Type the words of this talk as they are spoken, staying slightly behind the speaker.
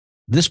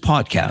This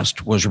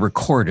podcast was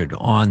recorded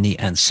on the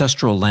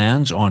ancestral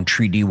lands on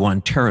Treaty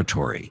 1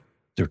 territory,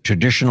 the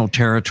traditional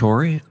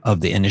territory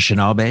of the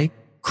Anishinaabe,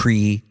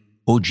 Cree,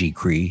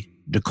 Oji-Cree,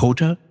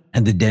 Dakota,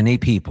 and the Dene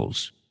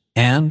peoples,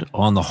 and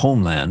on the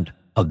homeland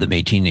of the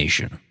Métis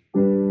Nation.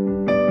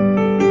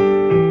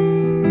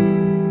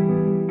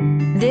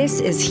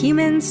 This is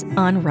Humans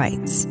on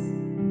Rights,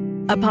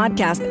 a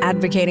podcast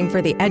advocating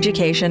for the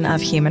education of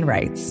human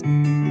rights.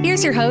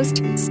 Here's your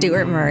host,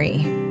 Stuart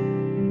Murray.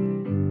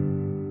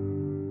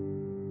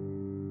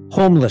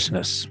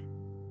 Homelessness.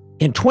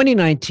 In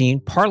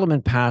 2019,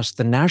 Parliament passed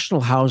the National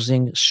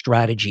Housing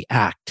Strategy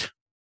Act.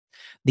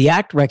 The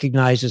Act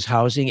recognizes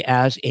housing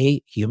as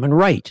a human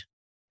right,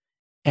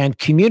 and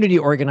community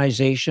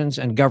organizations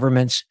and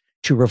governments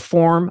to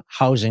reform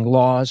housing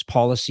laws,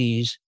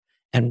 policies,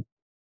 and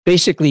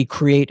basically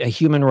create a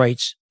human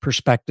rights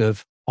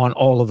perspective on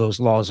all of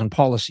those laws and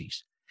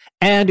policies.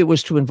 And it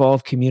was to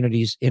involve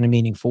communities in a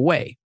meaningful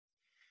way.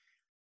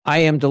 I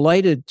am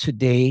delighted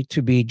today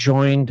to be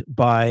joined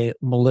by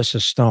Melissa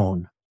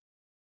Stone.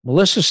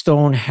 Melissa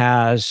Stone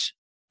has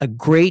a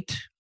great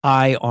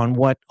eye on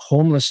what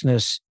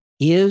homelessness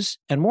is,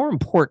 and more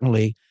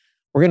importantly,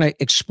 we're going to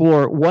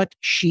explore what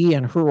she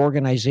and her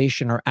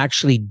organization are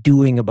actually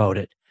doing about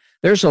it.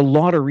 There's a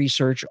lot of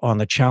research on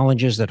the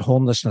challenges that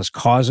homelessness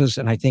causes,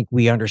 and I think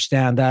we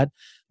understand that.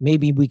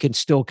 Maybe we can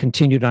still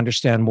continue to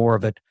understand more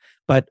of it.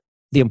 But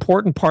the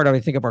important part, I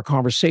think, of our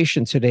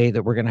conversation today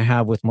that we're going to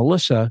have with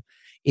Melissa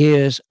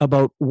is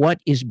about what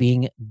is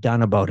being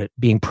done about it,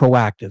 being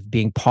proactive,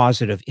 being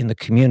positive in the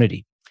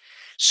community.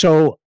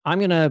 So I'm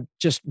going to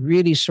just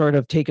really sort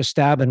of take a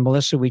stab. And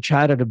Melissa, we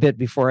chatted a bit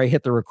before I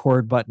hit the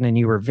record button, and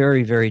you were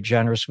very, very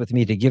generous with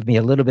me to give me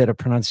a little bit of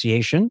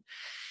pronunciation.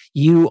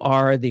 You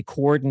are the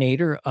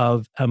coordinator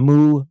of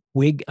Amu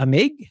Wig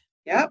Amig.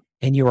 Yep.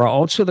 And you are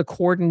also the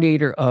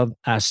coordinator of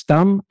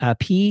Astam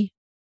Api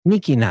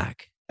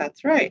Nikinak.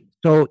 That's right.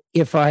 So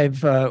if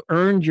I've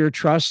earned your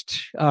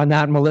trust on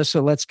that, Melissa,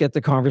 let's get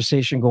the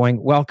conversation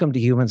going. Welcome to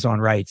Humans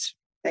on Rights.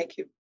 Thank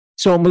you.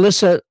 So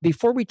Melissa,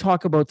 before we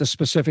talk about the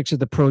specifics of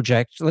the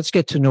project, let's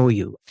get to know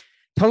you.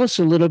 Tell us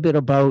a little bit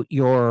about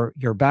your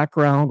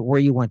background, where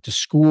you went to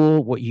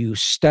school, what you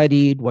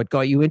studied, what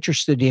got you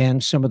interested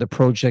in some of the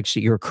projects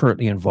that you're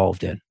currently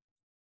involved in.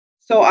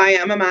 So I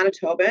am a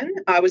Manitoban.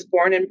 I was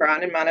born in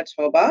Brandon,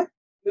 Manitoba.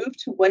 Moved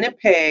to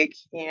Winnipeg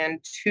in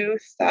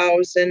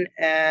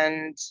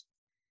 2006.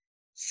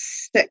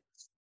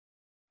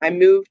 I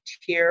moved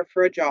here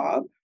for a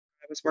job.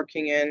 I was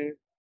working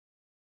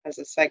as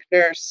a psych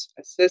nurse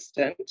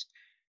assistant,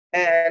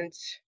 and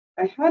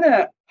I had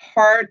a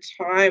hard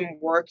time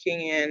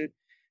working in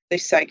the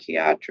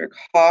psychiatric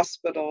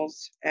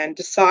hospitals and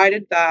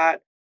decided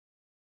that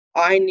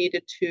I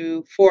needed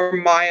to, for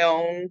my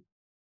own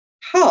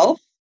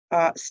health,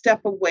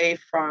 step away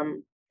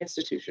from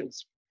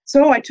institutions.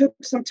 So I took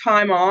some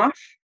time off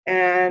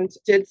and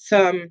did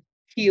some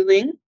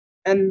healing.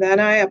 And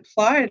then I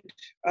applied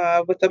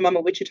with the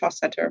Mama Wichita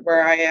Center,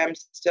 where I am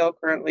still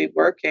currently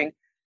working,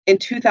 in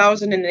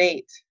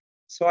 2008.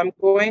 So I'm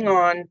going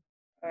on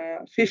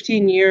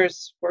 15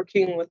 years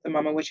working with the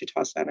Mama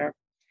Wichita Center.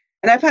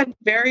 And I've had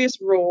various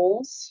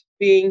roles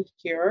being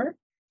here,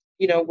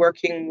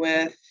 working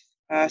with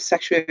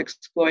sexually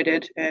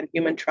exploited and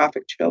human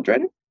trafficked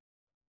children.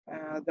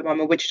 The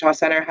Mama Wichita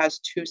Center has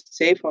 2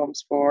 safe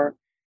homes for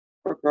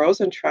girls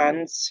and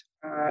trans,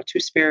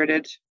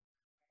 two-spirited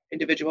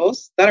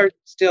individuals that are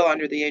still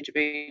under the age of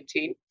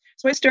 18.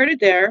 So I started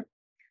there,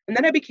 and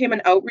then I became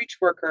an outreach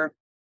worker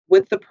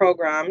with the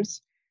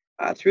programs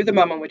through the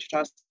Mama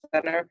Wichita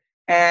Center,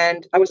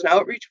 and I was an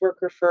outreach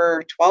worker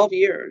for 12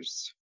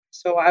 years.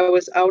 So I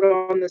was out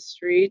on the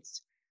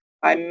streets.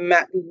 I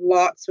met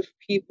lots of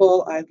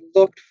people. I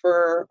looked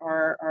for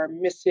our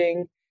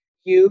missing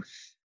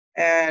youth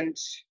and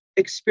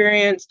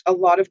experienced a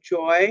lot of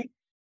joy,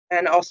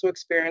 and also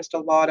experienced a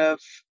lot of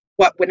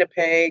what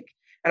Winnipeg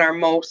and our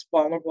most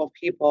vulnerable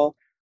people,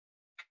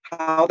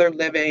 how they're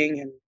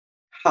living and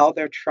how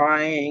they're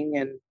trying.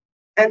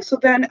 And so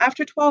then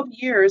after 12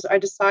 years, I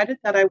decided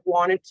that I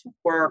wanted to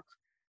work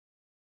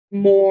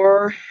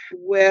more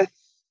with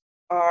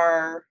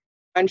our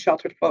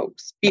unsheltered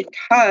folks,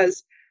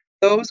 because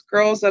those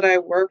girls that I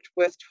worked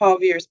with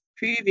 12 years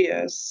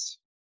previous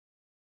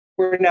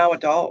were now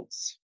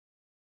adults,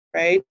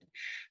 right?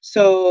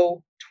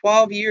 So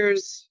 12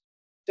 years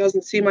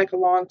doesn't seem like a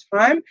long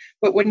time,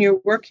 but when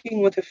you're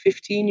working with a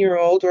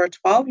 15-year-old or a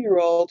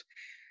 12-year-old,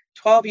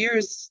 12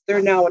 years,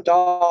 they're now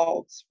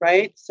adults,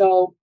 right?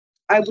 So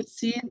I would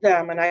see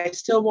them, and I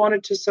still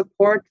wanted to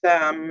support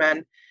them,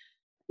 and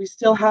we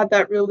still had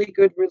that really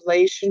good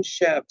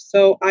relationship.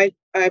 So I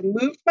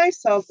moved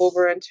myself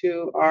over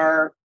into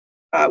our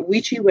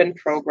Wichi-Win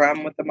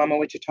program with the Mama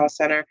Wichita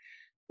Center,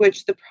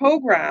 which the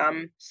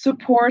program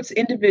supports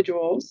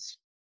individuals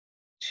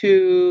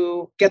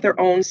to get their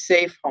own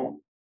safe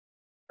home.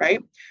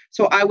 Right?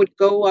 So I would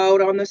go out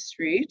on the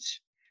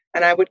street,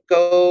 and I would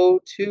go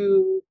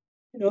to,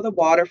 the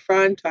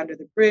waterfront, under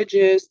the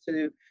bridges,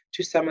 to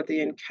some of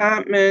the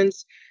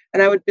encampments,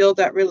 And I would build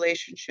that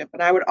relationship,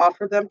 and I would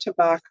offer them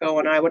tobacco,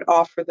 and I would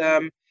offer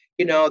them,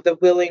 the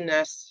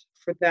willingness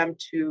for them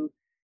to,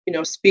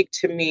 speak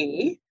to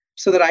me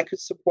so that I could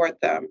support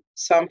them.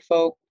 Some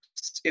folks,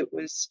 it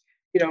was,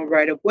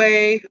 right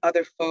away.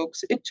 Other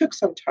folks, it took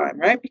some time,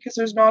 right? Because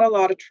there's not a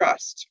lot of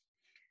trust.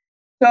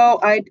 So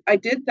I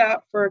did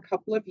that for a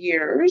couple of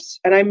years,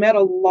 and I met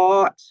a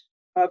lot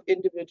of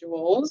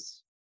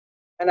individuals,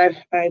 and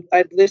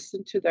I'd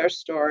listened to their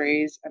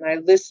stories, and I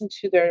listened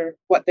to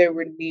what they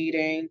were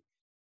needing,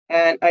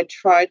 and I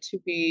tried to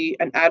be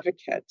an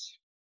advocate,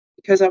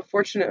 because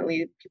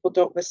unfortunately people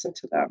don't listen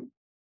to them.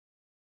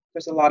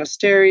 There's a lot of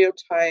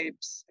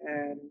stereotypes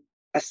and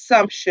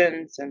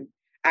assumptions and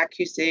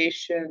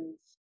accusations,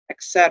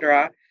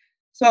 etc.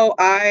 So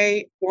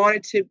I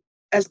wanted to,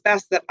 as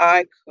best that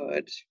I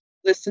could,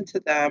 listen to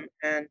them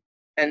and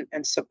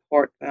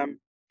support them.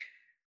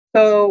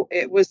 So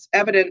it was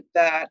evident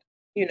that,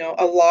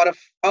 a lot of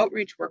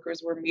outreach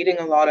workers were meeting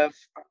a lot of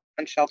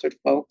unsheltered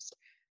folks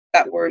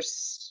that were,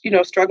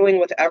 struggling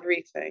with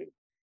everything,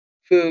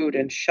 food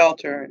and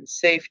shelter and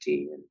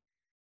safety. And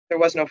there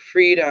was no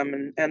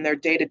freedom, and their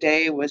day to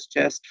day was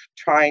just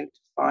trying to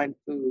find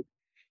food,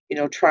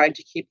 trying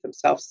to keep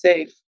themselves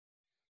safe.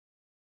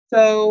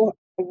 So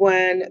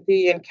when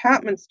the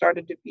encampment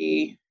started to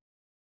be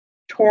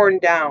torn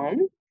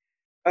down,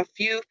 a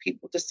few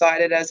people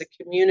decided as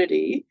a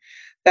community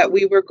that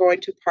we were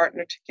going to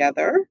partner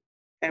together,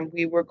 and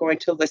we were going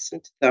to listen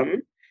to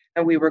them,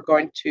 and we were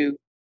going to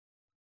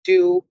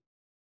do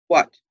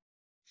what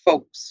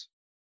folks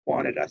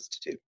wanted us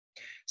to do.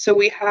 So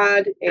we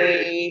had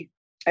a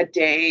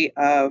day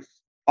of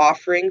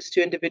offerings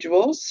to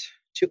individuals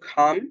to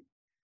come,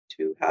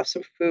 to have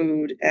some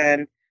food,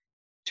 and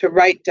to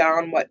write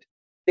down what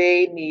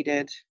they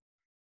needed.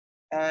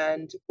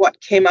 And what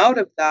came out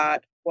of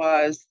that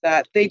was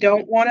that they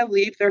don't want to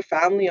leave their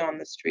family on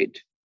the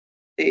street.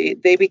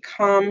 They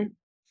become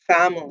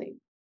family.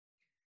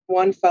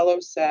 One fellow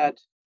said,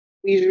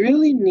 we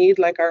really need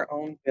like our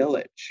own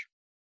village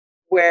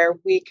where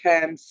we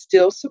can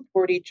still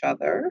support each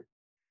other,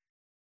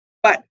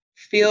 but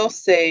feel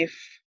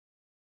safe,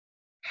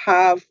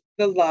 have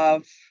the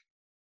love,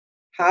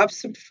 have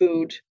some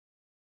food,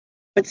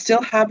 but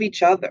still have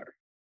each other.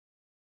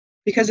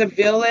 Because a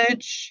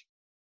village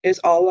is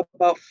all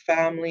about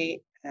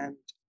family and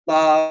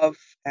love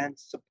and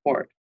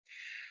support.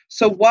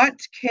 So what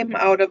came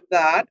out of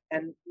that,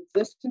 and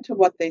listen to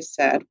what they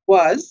said,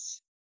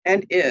 was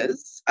and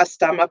is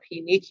Astama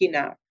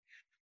Pinikina,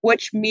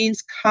 which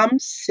means come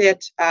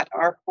sit at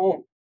our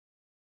home.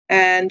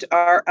 And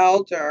our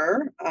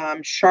elder,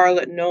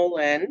 Charlotte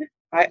Nolan,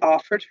 I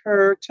offered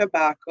her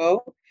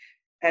tobacco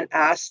and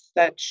asked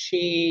that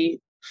she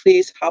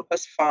please help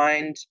us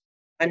find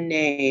a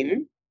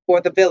name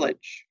for the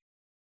village.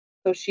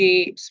 So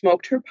she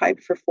smoked her pipe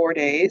for 4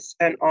 days,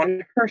 and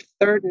on her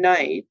third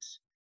night,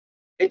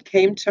 it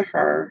came to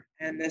her,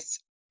 and this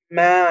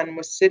man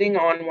was sitting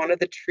on one of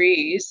the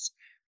trees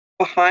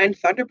behind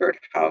Thunderbird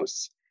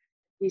House.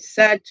 He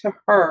said to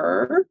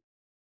her,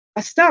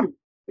 Astam,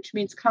 which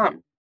means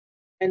come.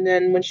 And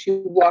then when she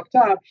walked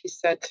up, he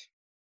said,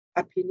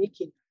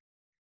 Apiniki,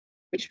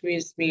 which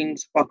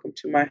means welcome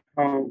to my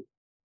home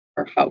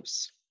or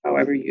house,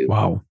 however you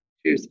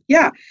choose.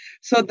 Yeah.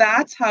 So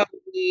that's how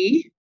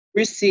we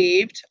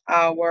received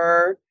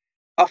our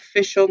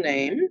official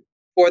name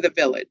for the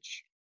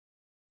village.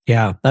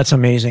 Yeah, that's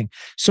amazing.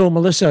 So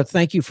Melissa,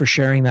 thank you for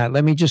sharing that.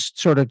 Let me just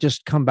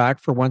come back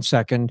for 1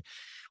 second.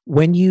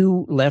 When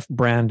you left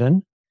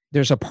Brandon,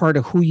 there's a part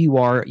of who you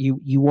are.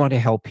 You want to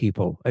help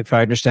people. If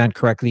I understand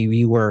correctly,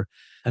 you were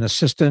an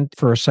assistant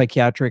for a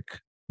psychiatric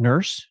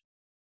nurse.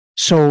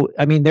 So,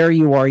 I mean, there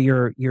you are,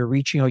 you're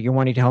reaching out, you're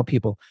wanting to help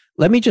people.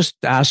 Let me just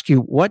ask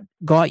you, what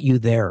got you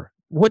there?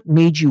 What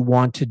made you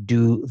want to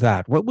do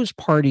that? What was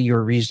part of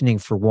your reasoning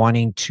for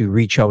wanting to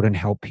reach out and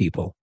help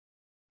people?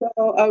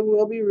 So I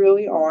will be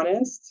really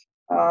honest.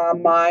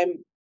 My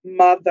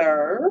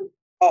mother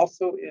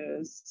also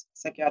is a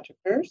psychiatric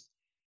nurse,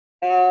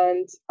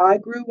 and I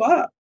grew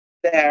up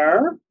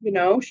there.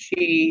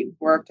 She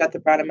worked at the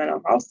Brandon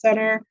Mental Health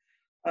Center.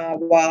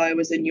 While I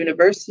was in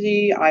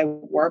university, I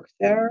worked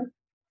there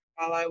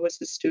while I was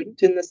a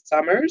student in the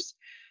summers.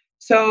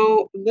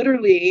 So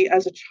literally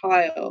as a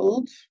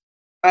child,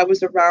 I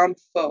was around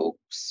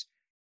folks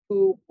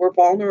who were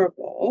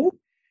vulnerable,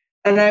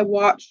 and I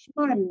watched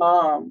my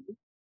mom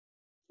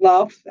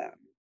love them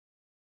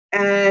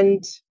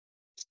and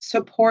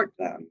support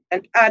them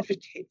and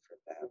advocate for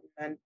them.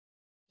 And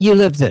you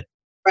lived it.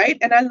 Right.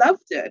 And I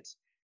loved it.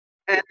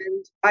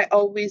 And I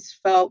always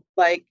felt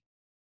like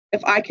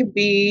if I could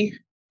be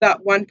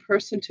that one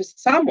person to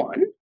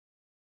someone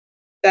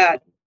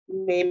that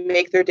may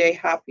make their day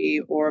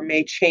happy or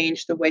may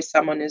change the way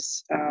someone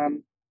is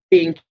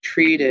being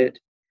treated,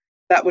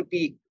 that would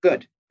be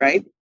good,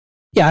 right?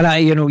 Yeah,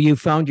 and you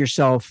found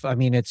yourself, I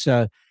mean, it's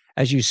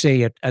as you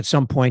say at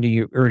some point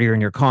earlier in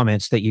your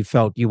comments that you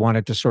felt you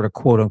wanted to sort of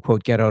quote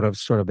unquote get out of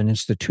sort of an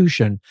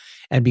institution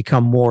and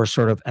become more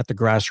sort of at the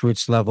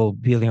grassroots level,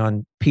 dealing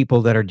on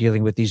people that are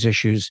dealing with these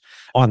issues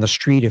on the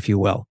street, if you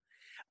will.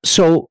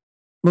 So,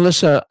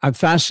 Melissa, I'm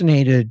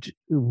fascinated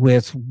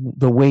with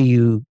the way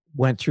you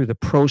went through the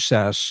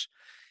process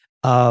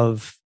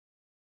of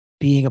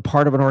being a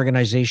part of an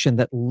organization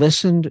that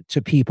listened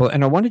to people.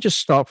 And I want to just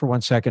stop for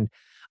 1 second.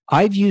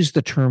 I've used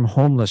the term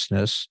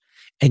homelessness,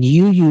 and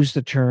you use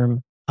the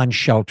term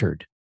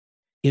unsheltered.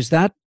 Is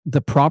that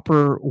the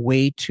proper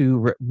way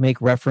to make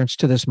reference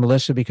to this,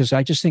 Melissa? Because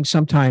I just think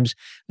sometimes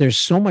there's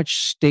so much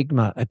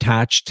stigma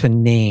attached to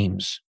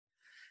names.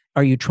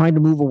 Are you trying to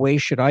move away?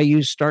 Should I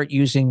start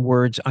using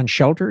words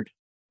unsheltered?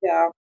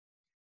 Yeah,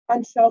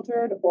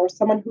 unsheltered or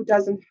someone who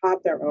doesn't have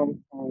their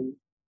own home,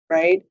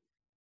 right?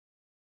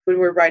 When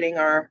we're writing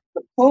our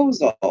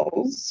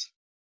proposals,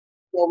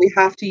 well, we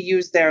have to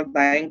use their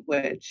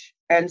language.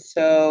 And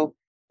so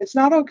it's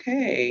not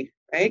okay,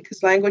 right?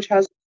 Because language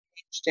has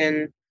changed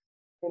in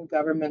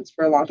governments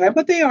for a long time,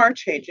 but they are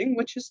changing,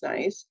 which is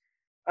nice.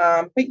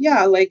 But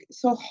yeah, like,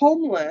 so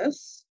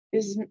homeless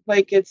is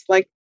like, it's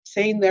like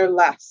saying they're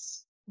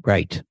less.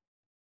 Right.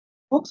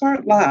 Folks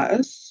aren't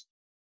less,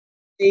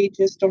 they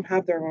just don't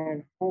have their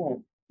own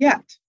home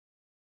yet,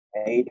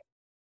 right?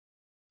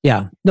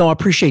 Yeah. No, I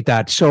appreciate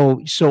that. So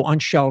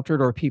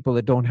unsheltered or people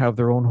that don't have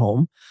their own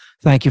home.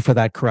 Thank you for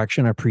that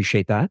correction. I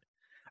appreciate that.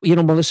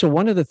 Melissa,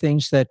 one of the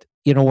things that,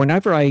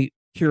 whenever I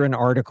hear an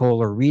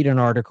article or read an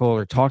article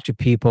or talk to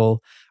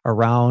people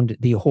around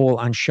the whole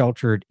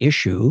unsheltered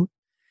issue,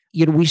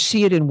 we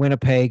see it in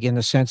Winnipeg in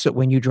the sense that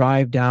when you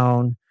drive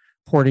down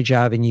Portage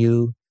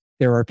Avenue,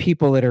 there are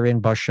people that are in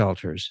bus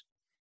shelters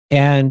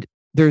and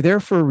they're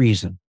there for a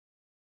reason.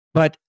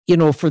 But,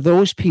 for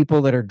those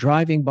people that are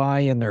driving by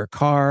in their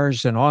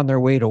cars and on their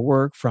way to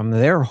work from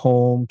their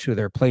home to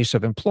their place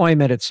of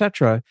employment, et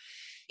cetera,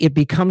 it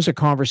becomes a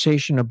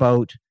conversation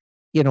about,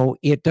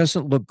 it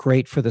doesn't look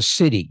great for the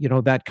city,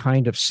 that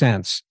kind of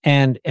sense.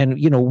 And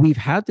we've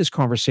had this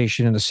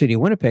conversation in the city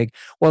of Winnipeg.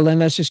 Well, then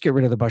let's just get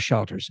rid of the bus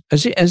shelters.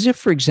 As if,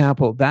 for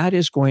example, that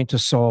is going to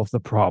solve the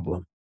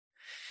problem.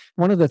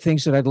 One of the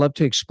things that I'd love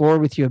to explore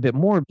with you a bit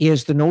more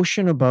is the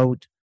notion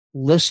about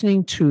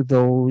listening to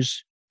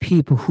those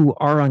people who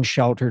are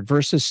unsheltered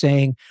versus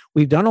saying,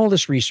 we've done all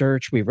this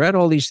research, we've read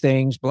all these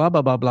things, blah,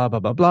 blah, blah, blah, blah,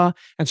 blah, blah.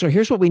 And so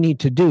here's what we need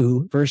to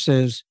do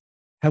versus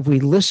have we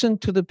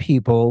listened to the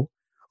people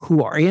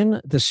who are in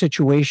the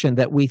situation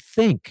that we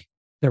think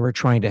that we're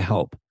trying to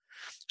help?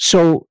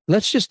 So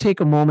let's just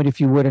take a moment,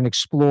 if you would, and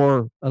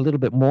explore a little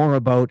bit more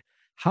about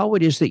how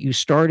it is that you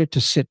started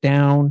to sit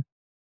down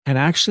and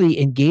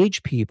actually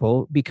engage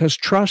people, because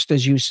trust,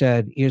 as you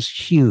said, is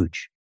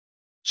huge.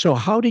 So,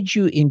 how did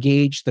you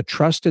engage the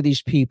trust of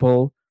these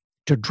people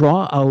to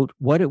draw out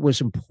what it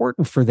was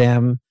important for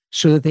them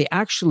so that they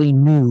actually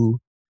knew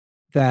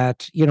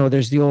that,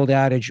 there's the old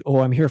adage, oh,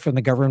 I'm here from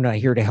the government, I'm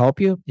here to help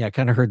you. Yeah, I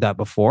kind of heard that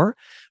before,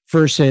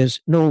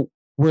 versus, no,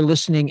 we're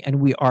listening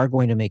and we are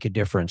going to make a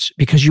difference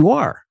because you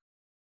are.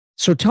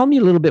 So, tell me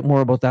a little bit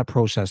more about that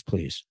process,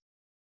 please.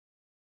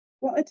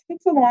 Well, it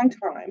takes a long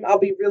time. I'll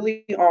be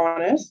really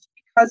honest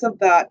because of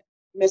that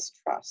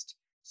mistrust.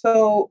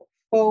 So,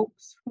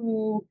 folks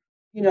who,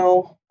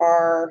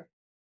 are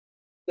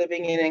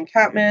living in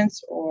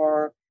encampments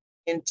or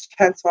in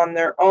tents on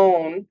their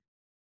own,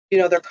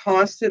 they're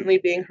constantly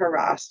being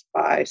harassed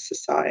by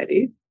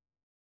society.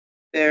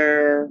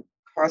 They're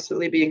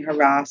constantly being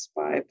harassed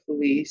by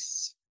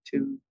police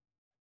to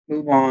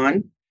move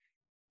on.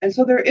 And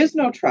so there is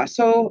no trust.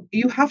 So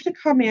you have to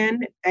come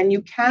in and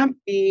you can't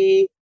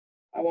be,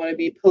 I want to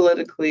be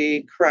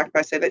politically correct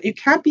by saying that you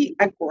can't be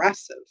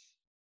aggressive,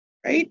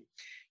 right?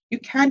 You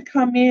can't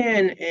come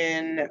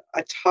in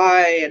a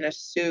tie and a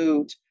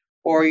suit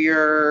or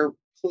your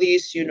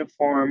police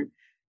uniform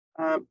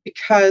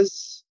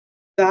because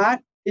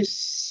that is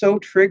so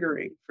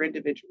triggering for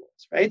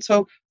individuals, right?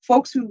 So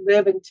folks who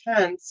live in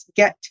tents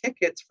get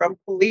tickets from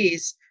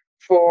police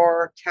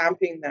for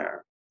camping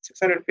there,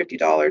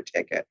 $650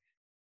 ticket.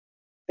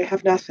 They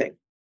have nothing.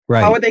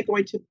 Right. How are they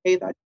going to pay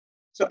that?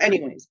 So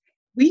anyways,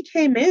 we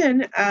came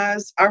in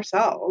as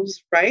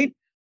ourselves, right?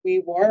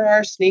 We wore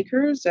our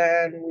sneakers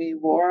and we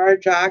wore our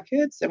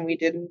jackets and we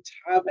didn't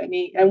have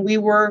any, and we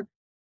were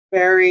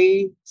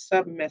very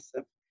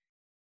submissive.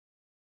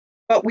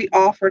 But we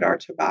offered our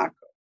tobacco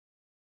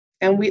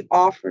and we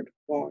offered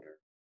water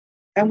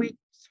and we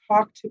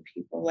talked to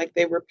people like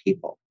they were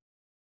people,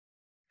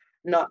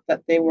 not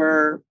that they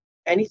were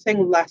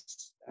anything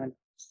less than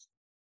us.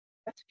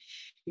 That's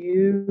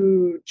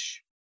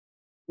huge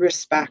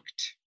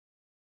respect.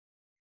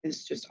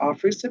 Is just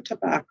offering some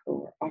tobacco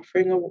or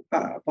offering a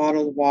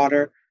bottle of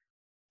water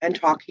and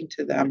talking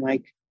to them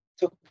like,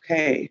 it's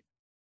okay.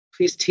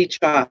 Please teach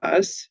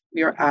us.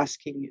 We are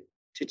asking you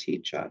to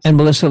teach us. And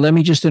Melissa, let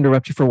me just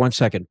interrupt you for 1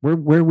 second.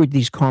 Where would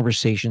these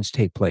conversations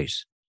take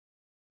place?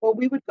 Well,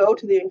 we would go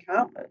to the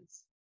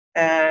encampments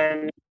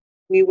and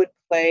we would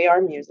play our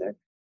music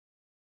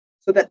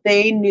so that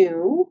they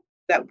knew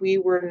that we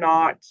were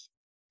not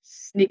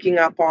sneaking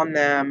up on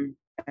them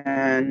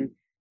and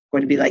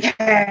going to be like,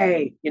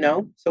 hey,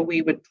 So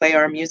we would play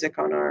our music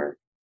on our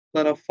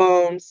little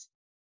phones.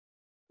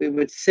 We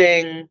would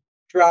sing,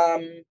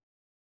 drum,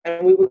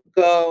 and we would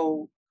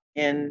go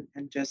in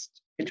and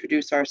just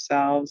introduce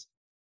ourselves,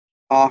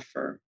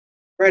 offer.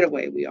 Right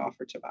away, we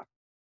offer tobacco.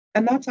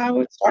 And that's how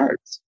it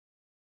starts.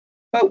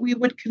 But we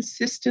would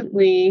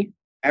consistently,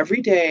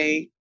 every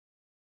day,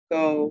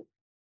 go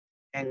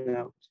hang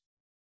out.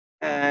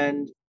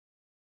 And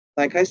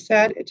like I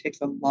said, it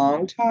takes a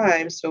long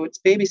time. So it's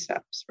baby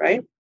steps,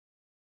 right?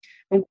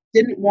 And we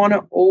didn't want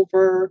to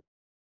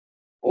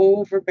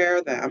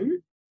overbear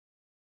them,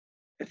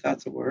 if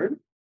that's a word.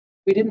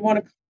 We didn't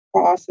want to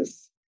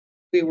process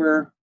we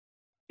were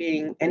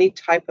being any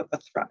type of a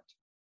threat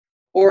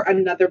or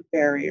another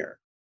barrier.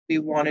 We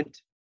wanted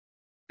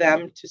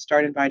them to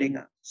start inviting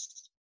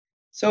us.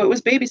 So it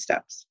was baby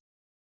steps.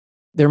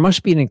 There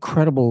must be an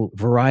incredible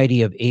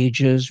variety of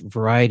ages,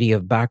 variety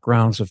of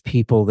backgrounds of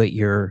people that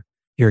you're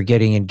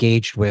getting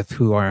engaged with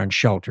who are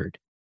unsheltered.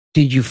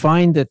 Did you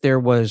find that there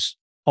was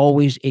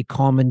always a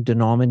common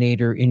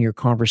denominator in your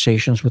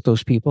conversations with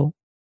those people?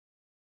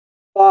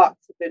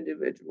 Lots of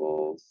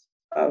individuals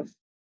of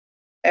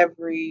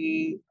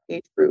every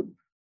age group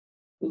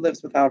who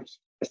lives without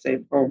a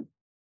safe home.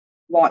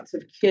 Lots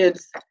of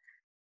kids.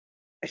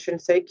 I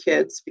shouldn't say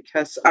kids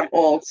because I'm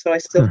old, so I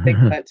still think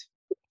that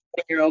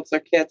 20-year-olds are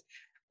kids.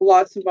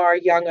 Lots of our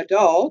young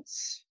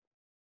adults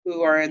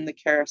who are in the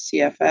care of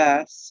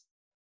CFS,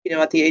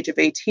 at the age of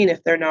 18,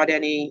 if they're not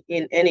in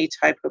any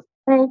type of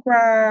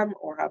program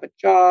or have a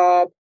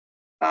job,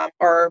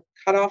 are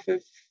cut off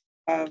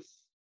of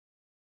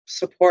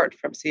support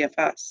from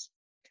CFS.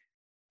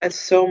 And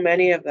so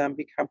many of them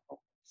become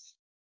homeless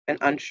and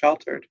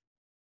unsheltered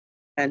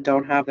and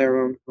don't have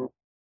their own home,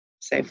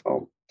 safe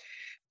home.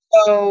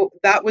 So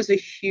that was a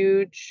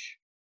huge,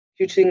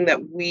 huge thing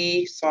that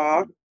we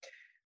saw.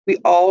 We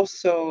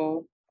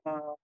also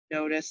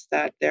noticed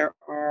that there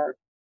are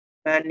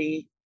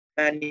many,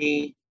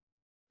 many,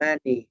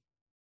 many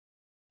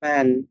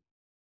men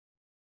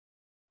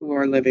who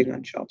are living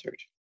unsheltered.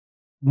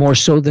 More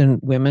so than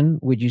women,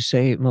 would you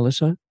say,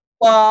 Melissa?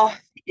 Well,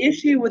 the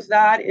issue with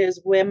that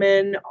is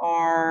women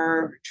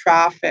are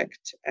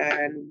trafficked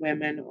and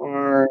women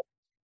are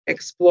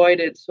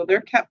exploited, so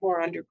they're kept more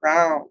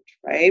underground,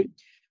 right?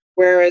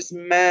 Whereas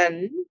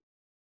men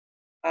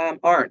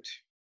aren't,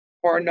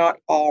 or not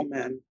all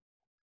men.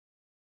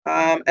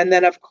 And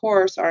then, of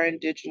course, our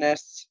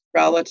Indigenous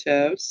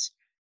relatives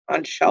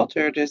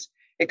unsheltered is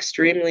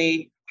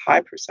extremely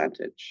high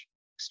percentage,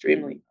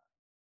 extremely.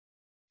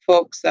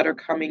 Folks that are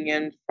coming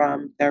in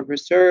from their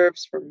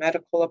reserves for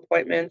medical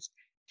appointments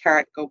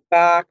can't go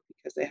back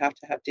because they have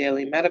to have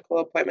daily medical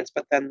appointments,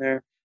 but then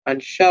they're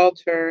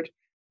unsheltered.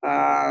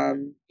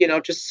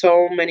 Just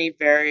so many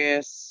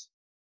various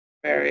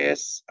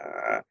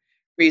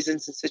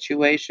reasons and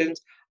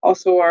situations.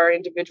 Also, our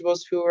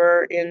individuals who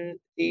are in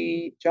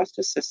the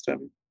justice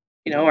system,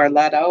 are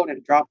let out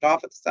and dropped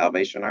off at the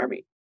Salvation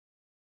Army.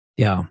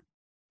 Yeah.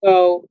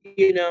 So,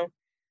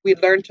 we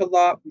learned a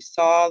lot, we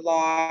saw a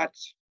lot,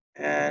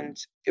 and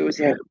it was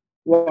a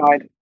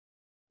wide.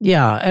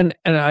 Yeah, and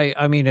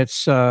I mean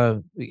it's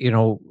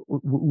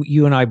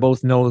you and I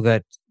both know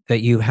that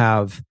you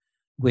have,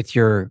 with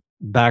your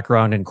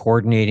background in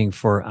coordinating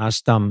for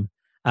Astam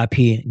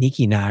Api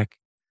Nikinak,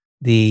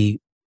 the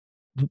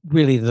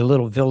really the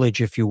little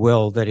village, if you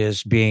will, that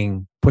is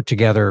being put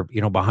together,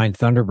 behind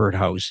Thunderbird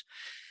House.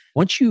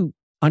 Once you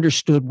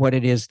understood what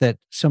it is that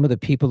some of the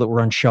people that were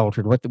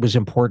unsheltered, what was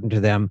important to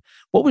them,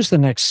 what was the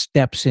next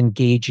steps in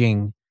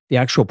gauging the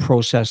actual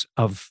process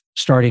of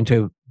starting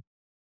to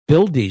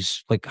build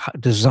these, like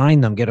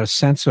design them, get a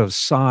sense of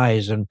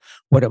size and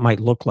what it might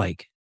look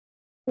like?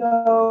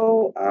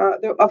 So,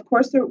 of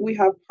course, we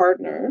have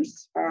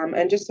partners.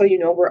 And just so you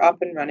know, we're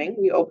up and running.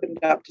 We opened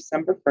up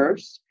December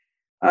 1st.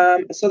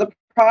 So the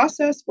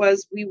process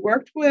was we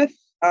worked with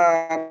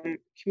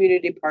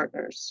community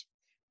partners,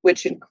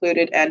 which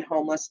included End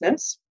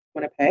Homelessness,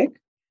 Winnipeg,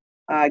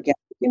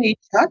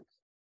 Ganachuk,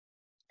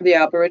 the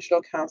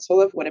Aboriginal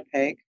Council of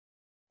Winnipeg,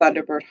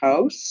 Thunderbird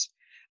House.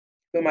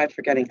 Who am I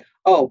forgetting?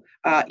 Oh,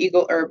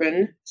 Eagle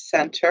Urban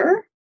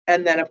Center,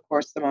 and then of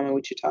course the Mama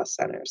Wichita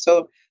Center.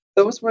 So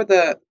those were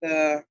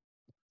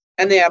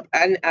and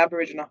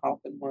Aboriginal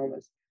Health and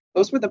Wellness.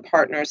 Those were the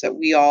partners that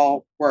we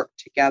all worked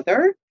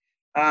together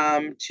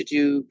to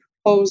do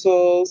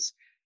proposals,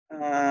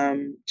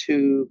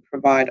 to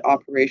provide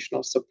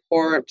operational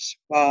support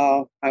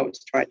while I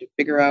was trying to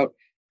figure out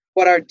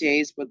what our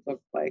days would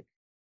look like.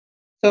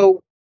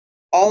 So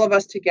all of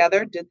us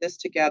together did this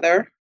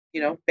together,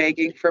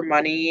 begging for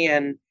money.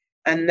 And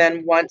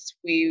then once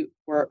we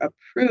were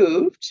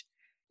approved,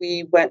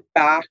 we went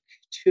back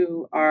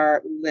to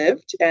our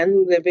lived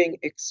and living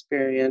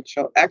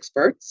experiential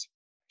experts,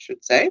 I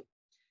should say,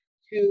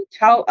 to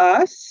tell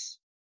us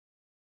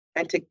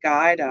and to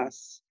guide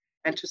us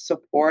and to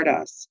support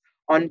us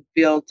on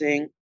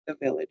building the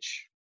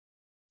village.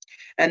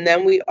 And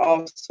then we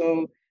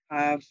also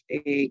have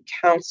a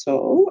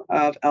council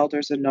of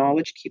elders and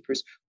knowledge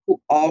keepers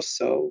who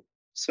also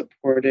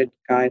supported,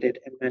 guided,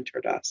 and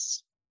mentored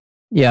us.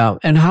 Yeah,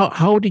 and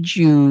how did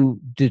you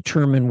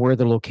determine where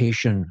the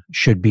location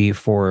should be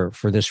for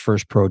this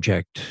first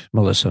project,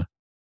 Melissa?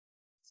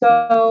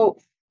 So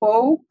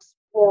folks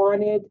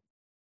wanted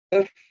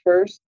The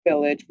first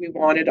village we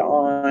wanted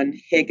on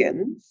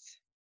Higgins,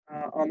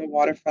 on the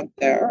waterfront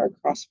there,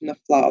 across from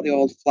the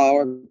old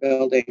flower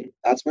building.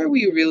 That's where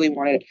we really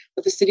wanted it.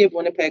 But the city of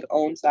Winnipeg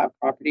owns that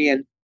property,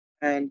 and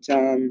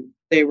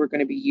they were going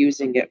to be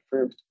using it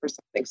for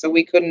something, so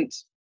we couldn't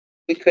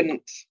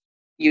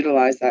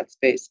utilize that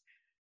space.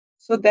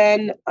 So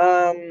then,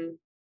 our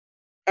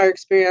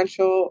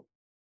experiential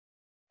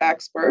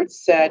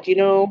experts said,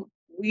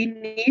 we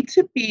need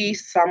to be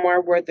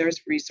somewhere where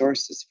there's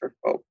resources for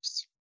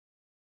folks,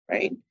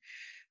 right?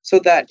 So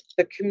that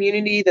the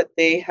community that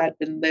they had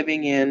been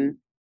living in,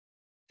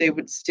 they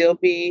would still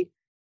be,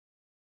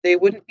 they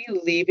wouldn't be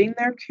leaving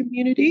their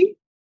community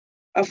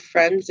of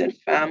friends and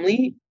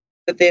family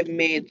that they've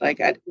made, like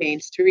at Main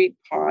Street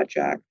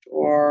Project,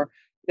 or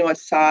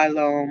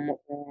Asylum,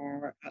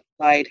 or at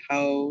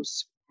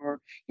Lighthouse, or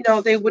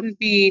they wouldn't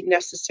be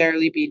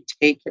necessarily being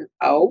taken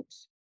out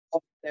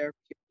of their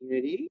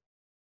community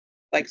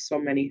like so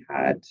many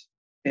had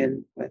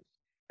been with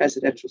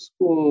residential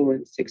school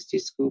and 60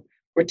 school,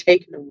 were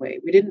taken away.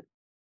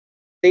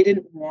 They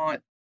didn't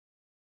want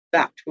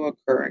that to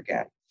occur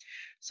again.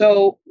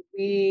 So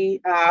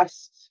we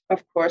asked,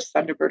 of course,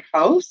 Thunderbird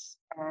House,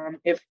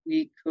 if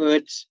we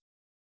could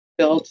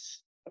build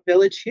a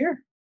village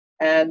here.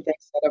 And they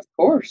said, of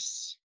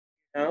course.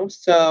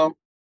 So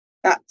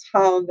that's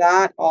how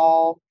that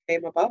all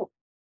came about.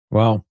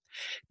 Well,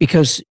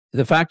 because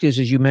the fact is,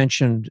 as you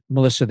mentioned,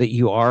 Melissa, that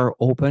you are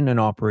open and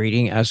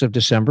operating as of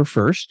December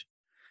 1st.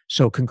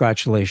 So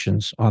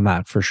congratulations on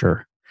that for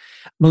sure.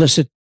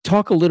 Melissa,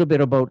 talk a little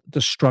bit about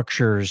the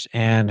structures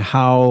and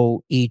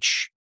how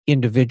each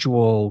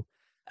individual,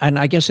 and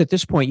I guess at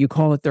this point you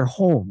call it their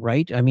home,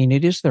 right? I mean,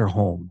 it is their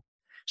home.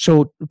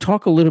 So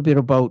talk a little bit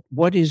about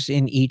what is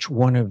in each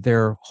one of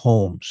their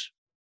homes.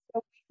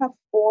 So we have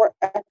 4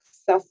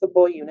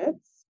 accessible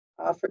units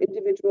for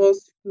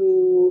individuals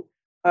who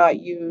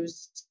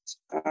use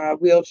a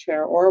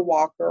wheelchair or a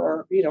walker,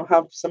 or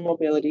have some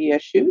mobility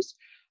issues.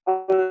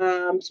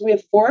 So we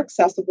have 4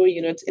 accessible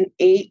units in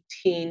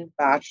 18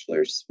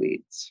 bachelor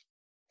suites.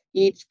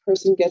 Each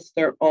person gets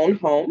their own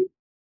home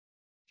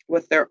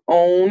with their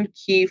own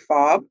key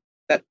fob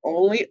that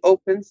only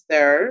opens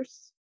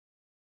theirs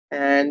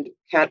and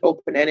can't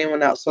open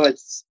anyone else. So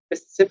it's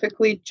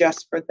specifically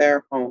just for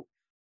their home.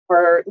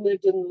 Our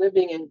lived and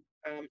living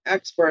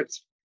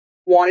experts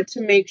wanted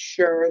to make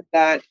sure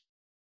that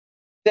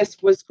this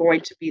was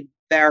going to be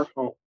their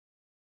home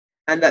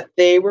and that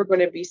they were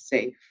going to be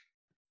safe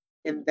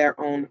in their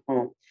own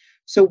home.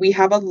 So we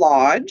have a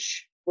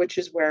lodge, which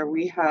is where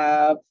we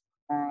have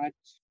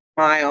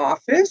my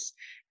office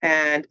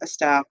and a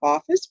staff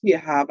office. We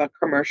have a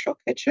commercial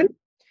kitchen,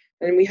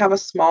 and we have a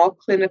small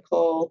clinic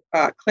room.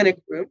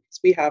 So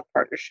we have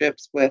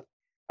partnerships with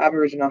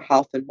Aboriginal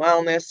Health and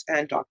Wellness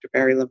and Dr.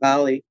 Barry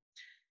LaValle.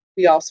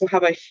 We also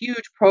have a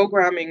huge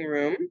programming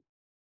room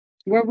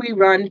where we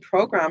run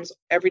programs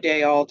every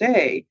day, all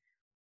day.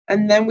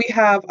 And then we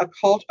have a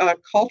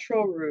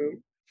cultural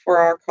room for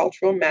our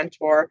cultural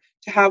mentor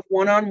to have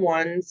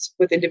one-on-ones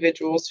with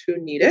individuals who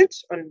need it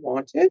and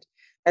want it.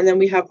 And then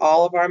we have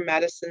all of our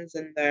medicines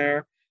in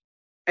there.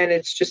 And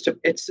it's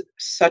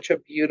such a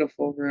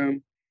beautiful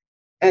room.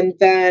 And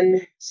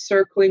then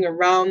circling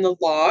around the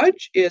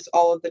lodge is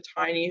all of the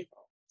tiny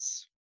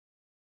homes.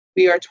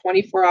 We are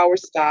 24-hour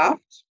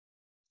staffed,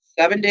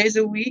 7 days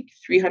a week,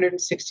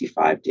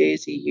 365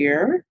 days a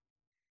year,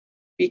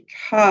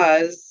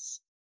 because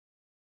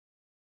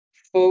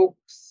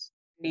folks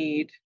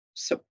need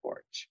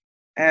support.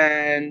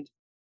 And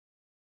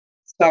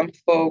some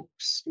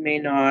folks may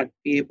not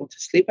be able to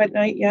sleep at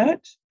night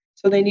yet,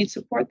 so they need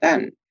support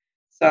then.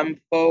 Some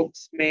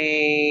folks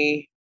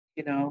may,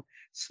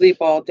 sleep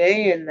all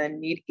day and then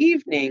need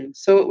evening.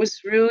 So it was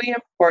really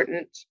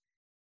important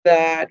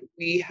that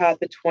we had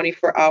the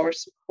 24-hour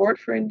support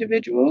for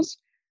individuals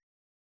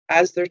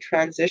as they're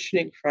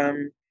transitioning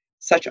from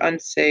such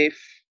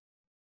unsafe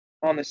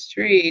on the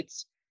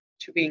streets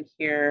to being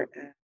here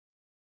and,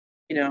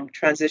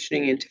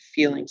 transitioning into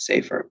feeling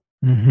safer.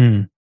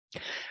 Mm-hmm.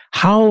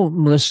 How,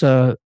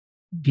 Melissa,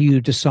 do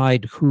you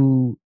decide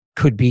who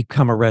could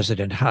become a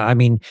resident? I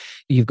mean,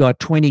 you've got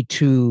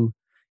 22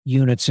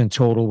 units in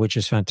total, which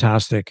is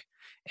fantastic.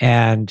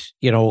 And,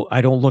 I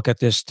don't look at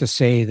this to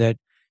say that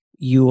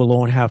you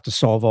alone have to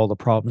solve all the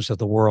problems of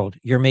the world.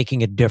 You're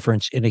making a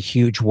difference in a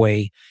huge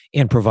way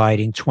in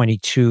providing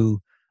 22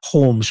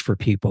 homes for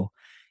people.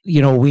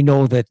 We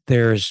know that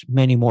there's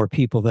many more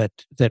people that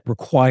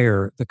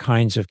require the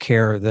kinds of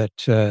care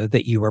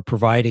that you are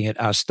providing at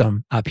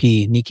Astam,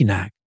 Api,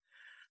 Nikinak.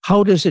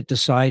 How does it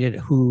decide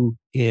who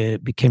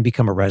can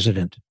become a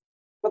resident?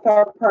 With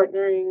our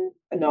partnering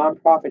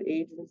nonprofit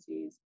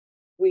agencies,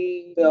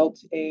 we built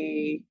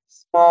a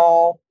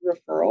small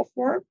referral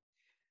form.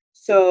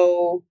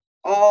 So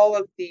all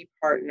of the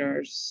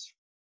partners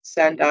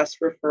send us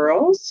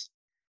referrals,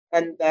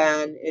 and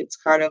then it's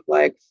kind of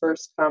like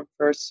first come,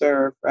 first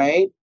serve,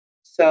 right?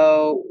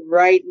 So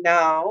right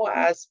now,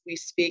 as we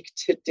speak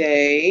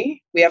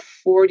today, we have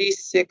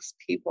 46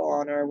 people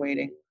on our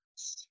waiting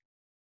list.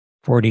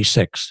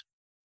 46.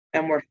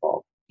 And we're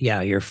full.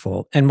 Yeah, you're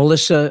full. And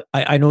Melissa,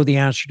 I know the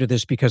answer to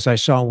this because I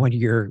saw one of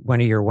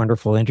your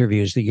wonderful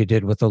interviews that you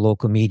did with the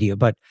local media,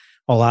 but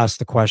I'll ask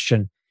the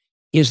question.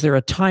 Is there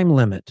a time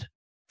limit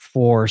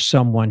for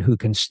someone who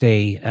can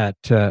stay at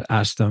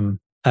Astam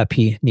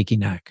P.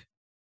 Nikinak?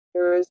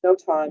 There is no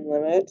time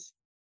limit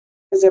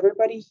because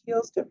everybody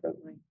heals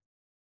differently.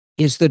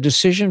 Is the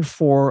decision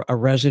for a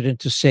resident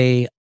to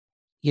say,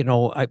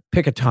 I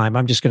pick a time,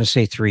 I'm just going to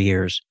say 3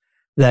 years,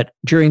 that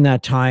during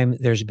that time,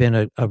 there's been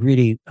a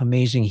really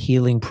amazing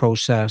healing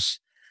process,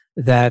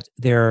 that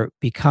they're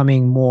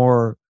becoming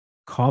more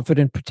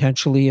confident,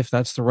 potentially, if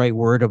that's the right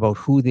word, about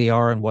who they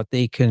are and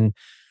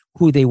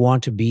who they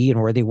want to be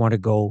and where they want to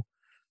go.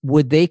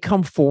 Would they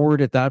come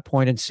forward at that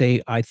point and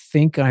say, I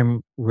think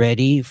I'm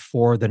ready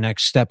for the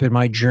next step in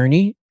my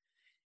journey?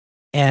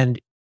 And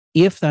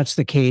if that's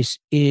the case,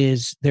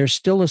 is there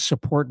still a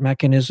support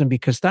mechanism?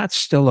 Because that's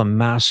still a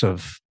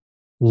massive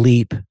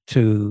leap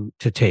to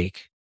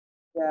take.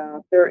 Yeah,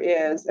 there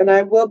is. And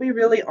I will be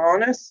really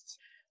honest,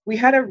 we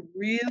had a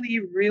really,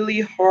 really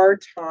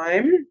hard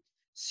time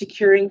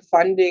securing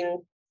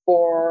funding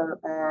for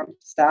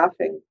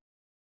staffing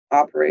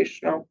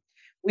operational.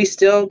 We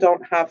still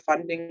don't have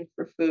funding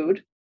for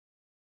food.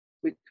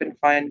 We couldn't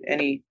find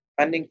any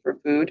funding for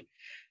food,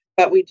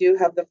 but we do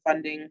have the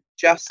funding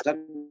just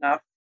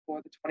enough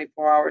for the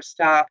 24-hour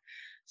staff.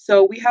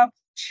 So we have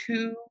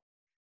two,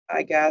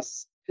 I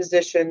guess,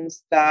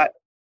 positions that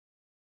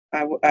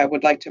I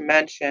would like to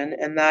mention,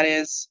 and that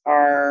is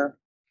our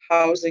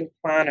housing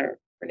planner.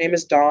 Her name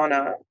is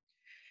Donna,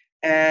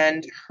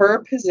 and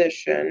her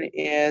position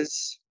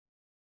is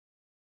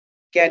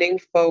getting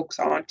folks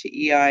onto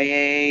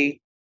EIA,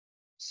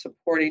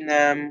 supporting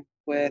them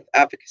with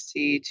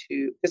advocacy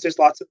because there's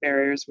lots of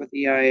barriers with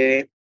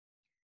EIA.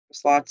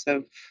 There's lots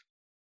of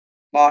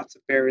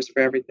barriers for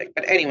everything.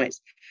 But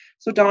anyways,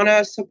 so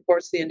Donna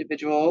supports the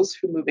individuals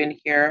who move in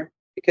here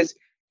because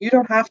you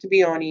don't have to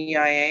be on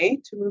EIA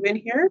to move in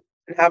here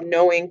and have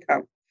no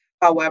income.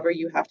 However,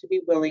 you have to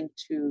be willing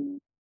to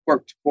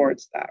work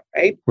towards that,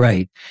 right?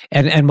 Right.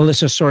 And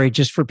Melissa, sorry,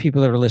 just for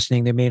people that are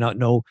listening, they may not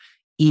know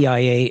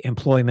EIA,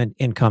 Employment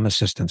Income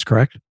Assistance,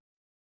 correct?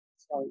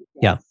 So,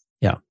 Yeah. yes.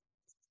 Yeah.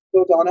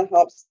 So Donna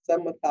helps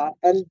them with that.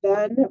 And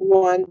then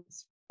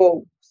once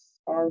folks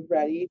are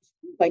ready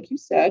to, like you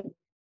said,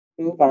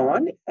 move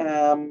on,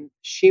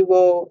 she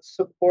will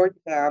support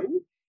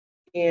them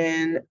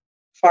in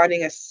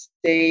finding a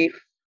safe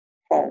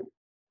home.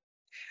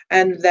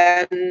 And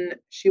then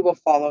she will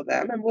follow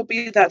them and will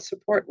be that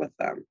support with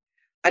them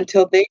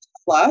until they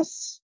tell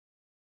us,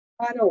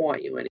 I don't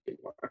want you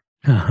anymore.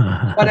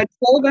 But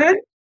until then,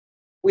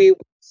 we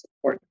will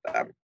support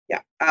them.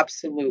 Yeah,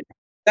 absolutely.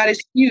 That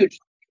is huge.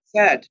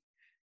 Like I said,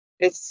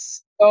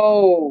 it's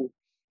so,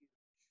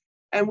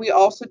 and we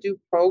also do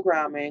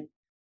programming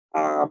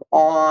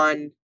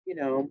on,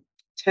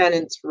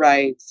 tenants'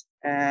 rights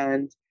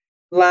and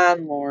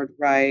landlord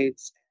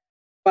rights,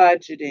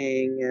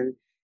 budgeting,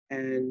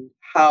 and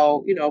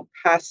how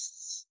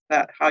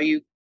how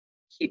you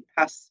keep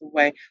pests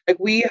away. Like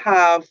we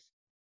have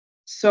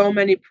so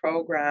many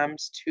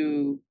programs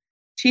to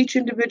teach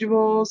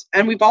individuals,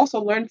 and we've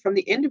also learned from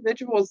the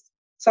individuals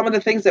some of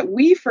the things that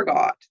we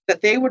forgot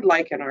that they would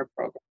like in our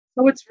program.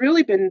 So it's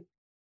really been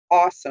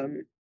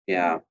awesome.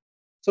 Yeah.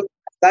 So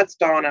that's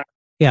Donna.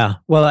 Yeah.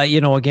 Well,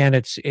 again,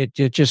 it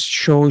just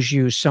shows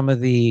you some of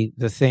the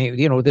thing,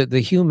 the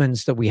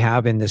humans that we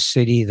have in this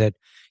city that,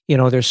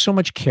 there's so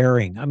much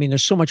caring. I mean,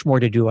 there's so much more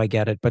to do. I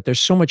get it, but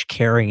there's so much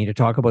caring. You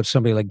talk about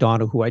somebody like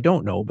Donna, who I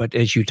don't know, but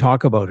as you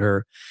talk about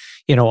her,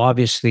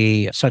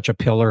 obviously such a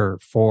pillar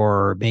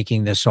for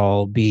making this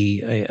all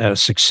be a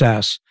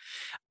success.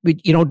 But,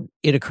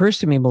 it occurs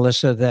to me,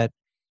 Melissa, that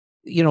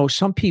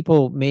some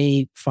people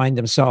may find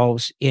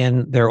themselves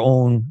in their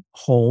own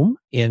home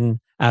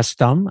in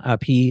Astam,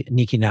 P.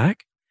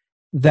 Nikinak,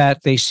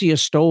 that they see a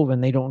stove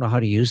and they don't know how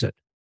to use it.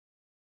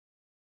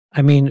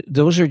 I mean,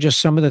 those are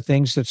just some of the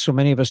things that so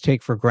many of us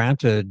take for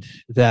granted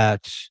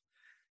that,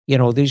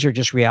 these are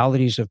just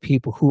realities of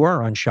people who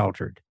are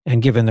unsheltered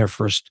and given their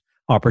first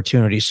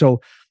opportunity.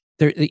 So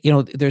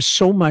there's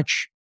so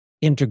much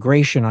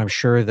integration, I'm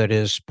sure, that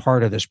is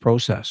part of this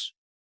process.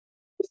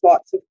 There's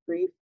lots of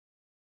grief.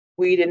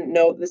 We didn't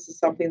know this is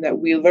something that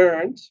we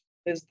learned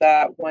is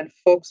that when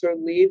folks are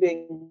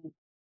leaving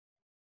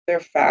their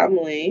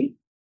family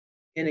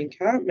in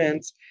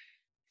encampments,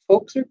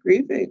 folks are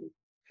grieving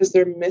because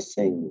they're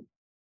missing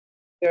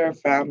their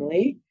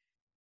family,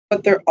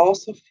 but they're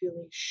also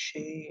feeling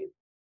shame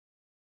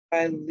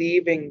by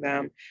leaving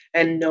them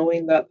and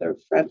knowing that their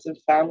friends and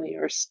family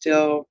are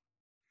still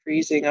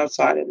freezing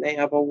outside and they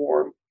have a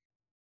warm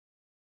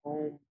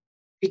home.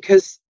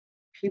 Because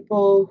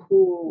people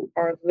who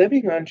are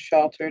living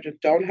unsheltered and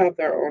don't have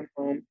their own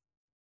home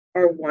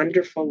are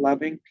wonderful,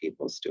 loving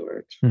people,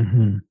 Stuart.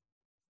 Mm-hmm.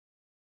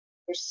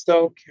 They're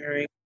so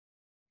caring,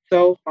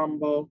 so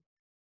humble,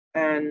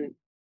 and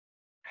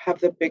have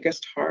the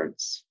biggest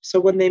hearts. So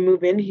when they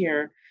move in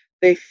here,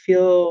 they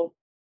feel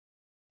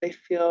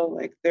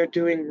like they're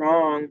doing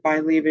wrong by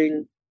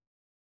leaving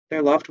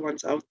their loved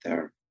ones out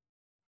there.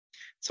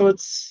 So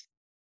it's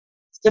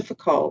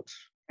difficult,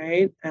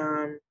 right?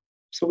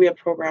 So we have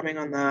programming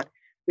on that.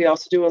 We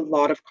also do a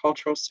lot of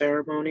cultural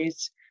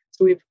ceremonies.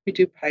 So we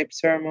do pipe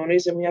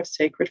ceremonies and we have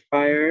sacred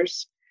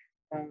fires.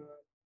 Um,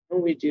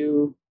 and we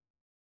do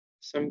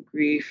some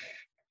grief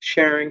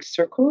sharing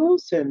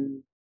circles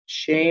and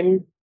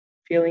shame,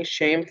 feeling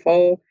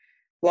shameful.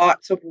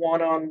 Lots of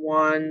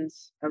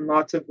one-on-ones and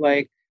lots of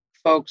like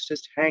folks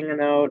just hanging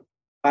out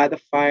by the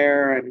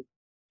fire and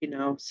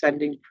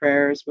sending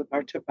prayers with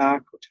our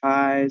tobacco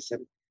ties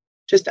and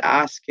just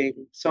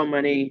asking so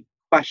many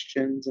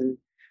questions. And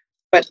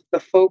but the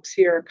folks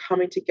here are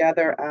coming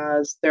together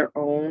as their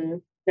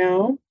own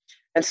now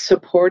and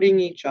supporting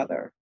each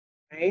other,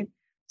 right?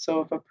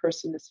 So if a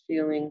person is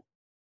feeling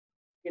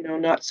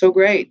not so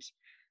great,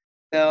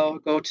 they'll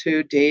go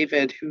to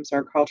David, who's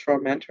our cultural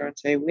mentor, and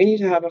say, we need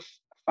to have a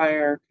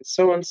fire,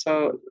 so and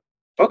so.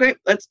 Okay,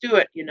 let's do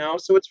it,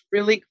 So it's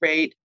really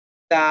great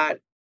that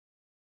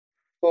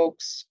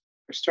folks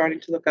are starting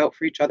to look out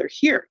for each other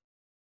here,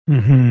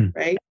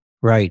 right?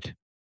 Right.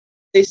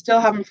 They still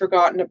haven't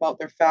forgotten about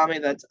their family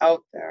that's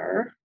out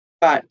there,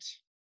 but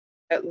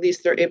at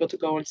least they're able to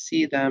go and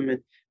see them and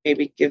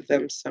maybe give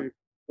them some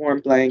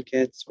warm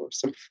blankets or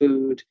some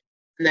food,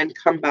 and then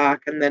come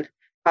back and then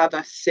have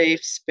a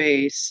safe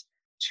space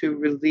to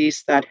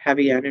release that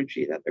heavy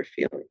energy that they're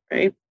feeling,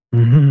 right?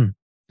 Mm-hmm.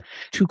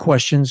 Two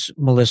questions,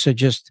 Melissa.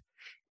 Just,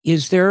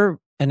 is there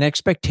an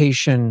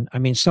expectation? I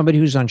mean, somebody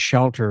who's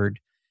unsheltered,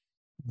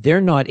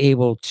 they're not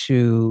able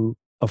to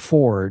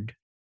afford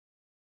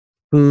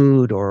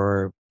food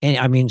or any,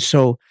 I mean,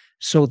 so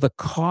the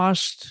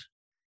cost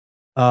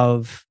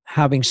of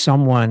having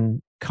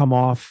someone come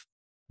off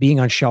being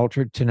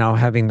unsheltered to now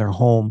having their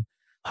home,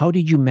 how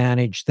did you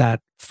manage that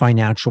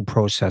financial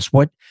process?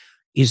 What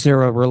is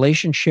there a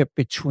relationship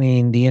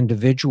between the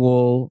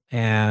individual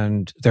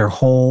and their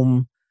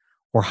home,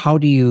 or how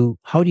do you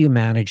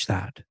manage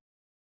that?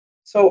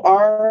 So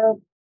our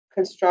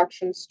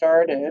construction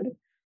started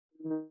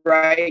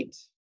right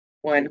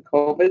when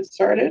COVID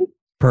started.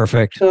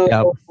 Perfect. So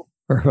Yeah.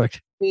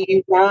 Perfect.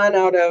 we ran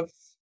out of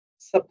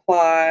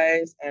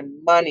supplies and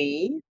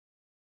money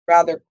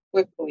rather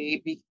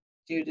quickly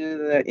due to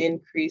the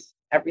increase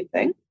in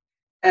everything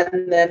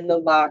and then the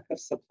lack of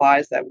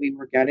supplies that we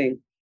were getting.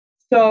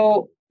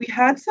 So we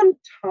had some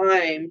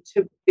time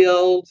to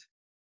build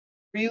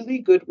really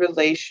good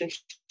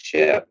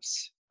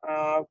relationships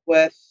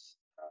with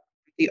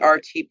the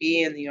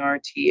RTB and the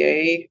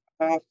RTA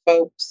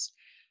folks,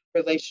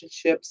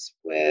 relationships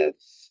with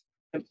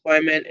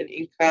employment and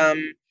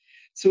income.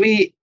 So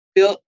we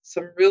built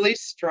some really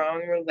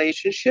strong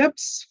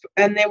relationships,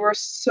 and they were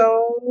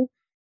so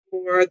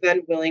more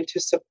than willing to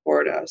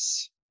support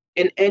us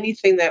in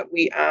anything that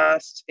we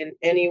asked, in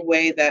any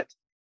way that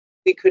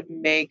we could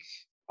make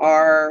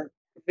our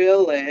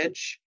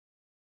village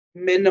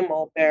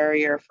minimal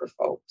barrier for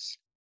folks.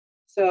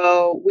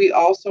 So we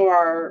also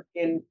are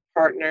in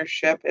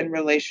partnership and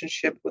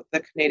relationship with the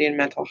Canadian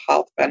Mental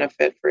Health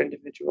Benefit for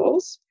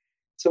individuals.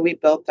 So we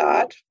built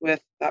that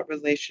with that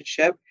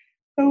relationship.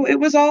 So it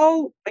was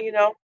all,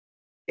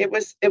 it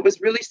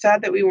was really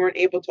sad that we weren't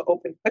able to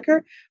open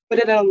quicker, but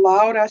it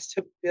allowed us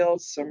to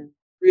build some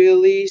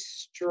really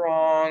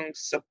strong,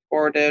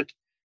 supported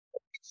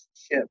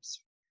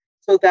relationships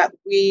so that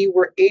we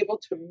were able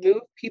to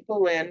move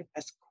people in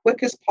as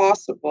quick as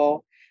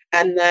possible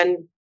and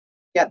then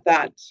get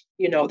that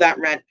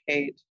rent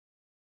paid.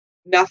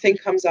 Nothing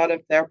comes out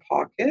of their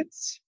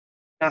pockets,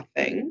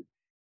 nothing.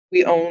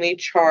 We only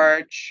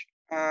charge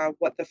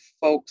what the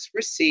folks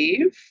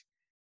receive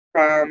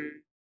from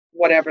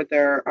whatever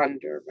they're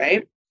under,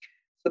 right?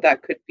 So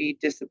that could be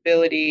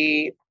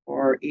disability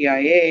or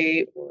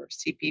EIA or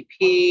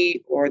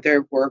CPP, or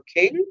they're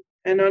working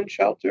and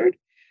unsheltered.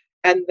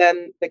 And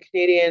then the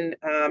Canadian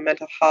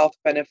Mental Health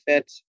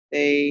Benefit,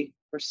 they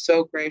were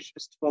so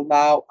gracious to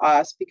allow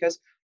us, because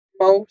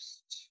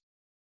most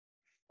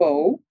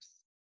folks,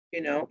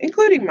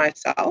 including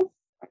myself,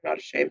 I'm not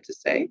ashamed to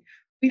say,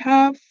 we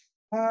have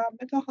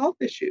mental health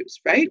issues,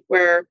 right?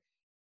 Where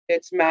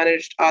it's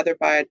managed either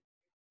by,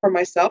 for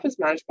myself, it's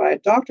managed by a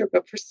doctor,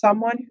 but for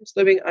someone who's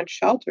living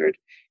unsheltered,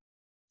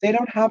 they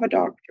don't have a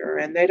doctor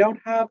and they don't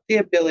have the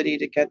ability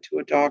to get to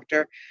a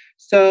doctor.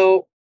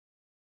 So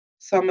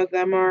some of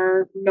them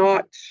are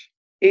not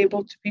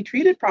able to be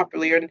treated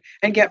properly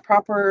and get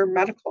proper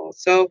medical.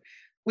 So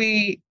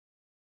we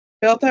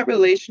built that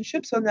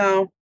relationship. So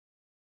now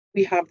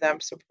we have them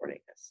supporting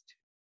us.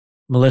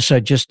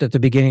 Melissa, just at the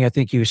beginning, I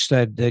think you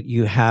said that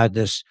you had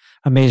this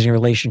amazing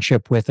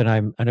relationship with,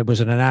 and it was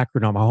an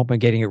acronym. I hope I'm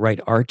getting it right.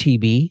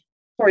 RTB.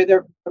 Sorry,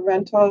 the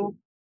Rental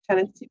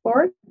Tenancy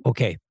Board.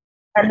 Okay.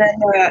 And then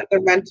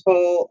the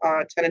Rental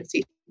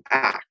Tenancy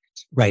Act.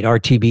 Right.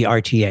 RTB,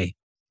 RTA.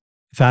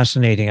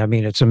 Fascinating. I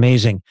mean, it's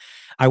amazing.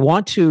 I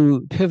want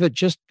to pivot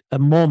just a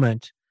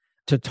moment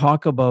to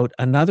talk about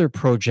another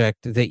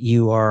project that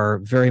you are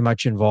very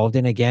much involved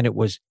in. Again, it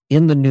was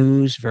in the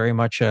news, very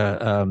much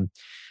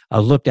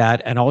looked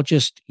at, and I'll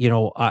just,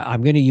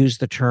 I'm going to use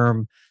the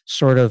term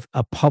sort of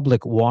a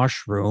public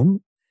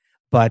washroom,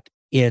 but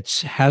it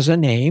has a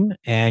name,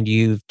 and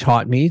you've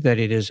taught me that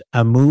it is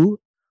AMU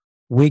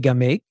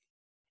Wigamig.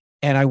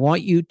 And I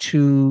want you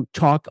to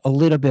talk a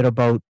little bit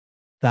about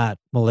that,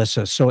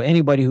 Melissa. So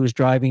anybody who's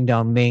driving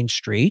down Main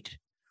Street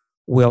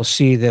will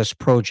see this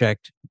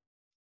project.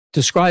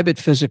 Describe it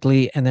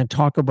physically and then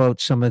talk about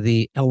some of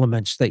the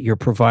elements that you're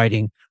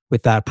providing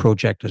with that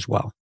project as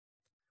well.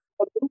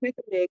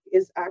 Winnipeg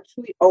is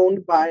actually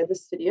owned by the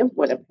city of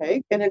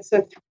Winnipeg, and it's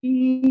a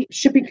 3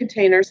 shipping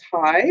containers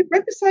high,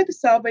 right beside the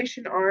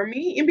Salvation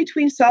Army, in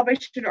between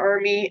Salvation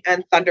Army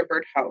and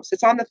Thunderbird House.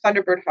 It's on the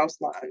Thunderbird House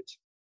land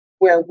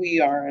where we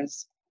are.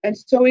 And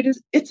so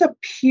it's a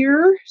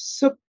peer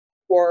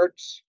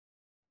support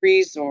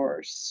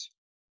resource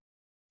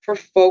for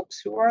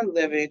folks who are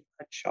living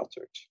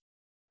unsheltered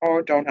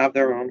or don't have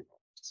their own homes.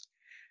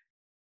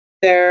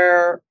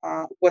 There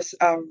was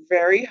a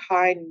very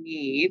high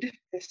need,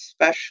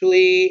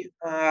 especially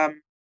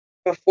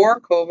before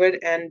COVID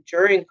and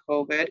during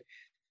COVID,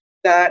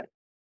 that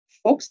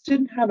folks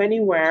didn't have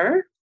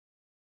anywhere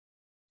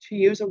to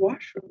use a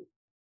washroom.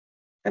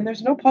 And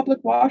there's no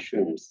public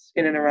washrooms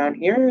in and around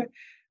here.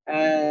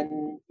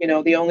 And,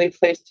 the only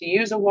place to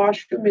use a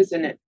washroom is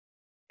in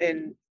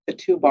the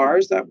 2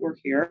 bars that were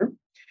here.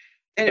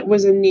 And it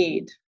was a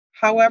need.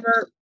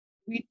 However,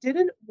 we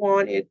didn't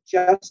want it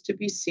just to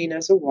be seen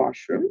as a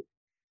washroom.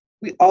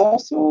 We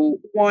also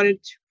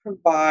wanted to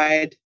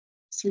provide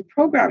some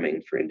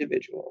programming for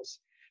individuals.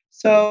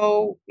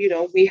 So,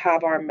 we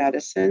have our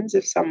medicines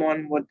if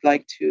someone would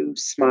like to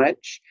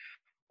smudge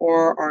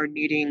or are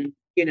needing,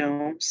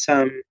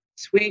 some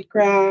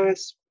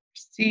sweetgrass,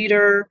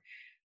 cedar.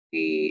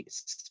 We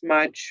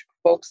smudge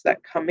folks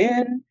that come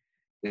in.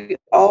 We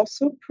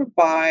also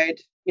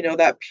provide,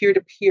 that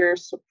peer-to-peer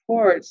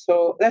support.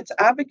 So that's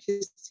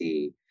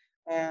advocacy.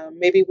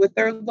 Maybe with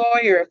their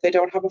lawyer, if they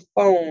don't have a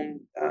phone,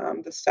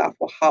 the staff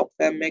will help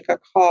them make a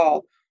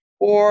call.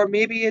 Or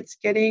maybe it's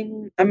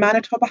getting a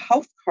Manitoba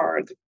health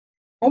card.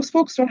 Most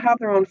folks don't have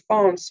their own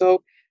phone.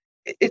 So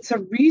it's a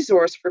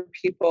resource for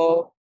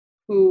people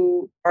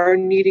who are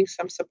needing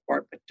some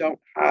support but don't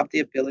have the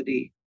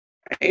ability,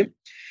 right?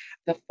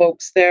 The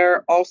folks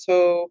there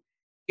also,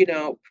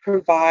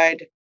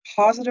 provide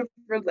positive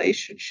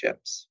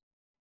relationships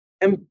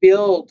and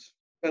build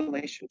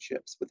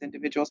relationships with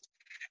individuals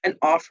and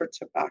offer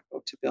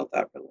tobacco to build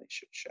that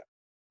relationship.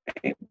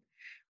 Right?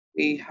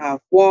 We have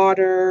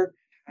water,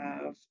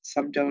 have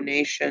some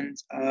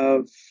donations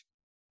of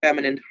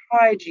feminine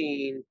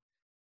hygiene.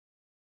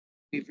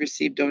 We've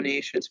received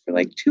donations for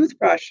like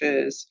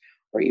toothbrushes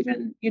or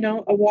even,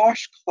 a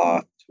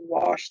washcloth to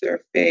wash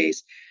their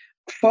face.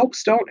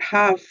 Folks don't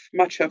have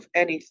much of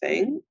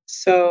anything.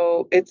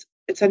 So it's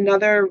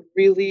another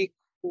really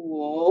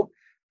cool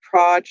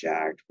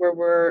project where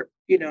we're,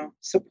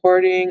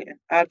 supporting and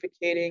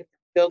advocating,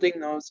 building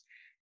those,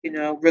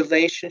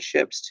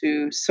 relationships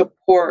to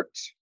support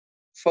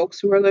folks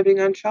who are living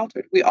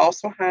unsheltered. We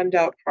also hand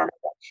out harm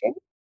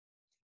reduction,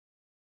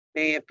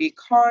 may it be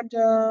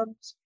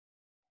condoms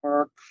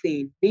or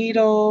clean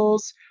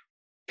needles,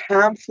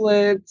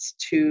 pamphlets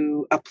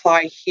to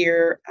apply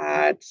here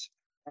at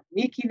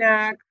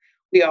Mikinak.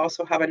 We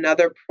also have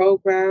another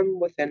program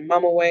within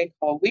Mumaway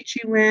called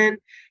Wichiwin.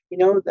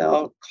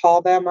 They'll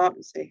call them up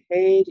and say,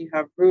 hey, do you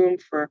have room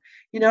for,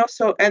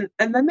 so, and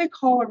then they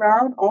call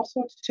around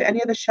also to any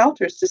of the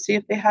shelters to see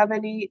if they have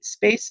any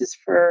spaces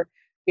for,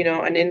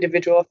 an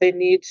individual if they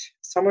need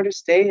somewhere to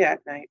stay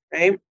at night,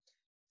 right?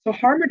 So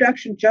harm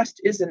reduction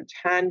just isn't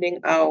handing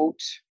out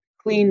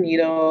clean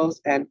needles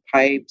and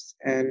pipes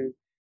and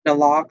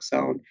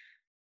naloxone.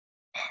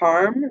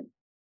 Harm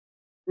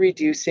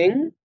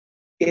reducing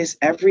is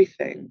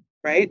everything,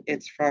 right?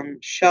 It's from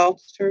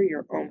shelter,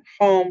 your own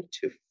home,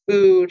 to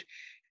food,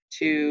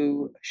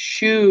 to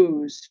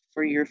shoes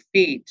for your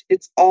feet.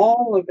 It's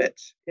all of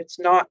it. It's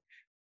not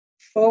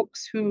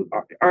folks who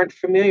aren't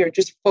familiar,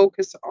 just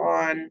focus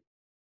on,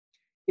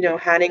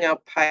 handing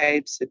out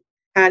pipes, and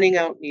handing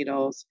out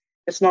needles.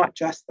 It's not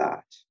just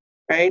that,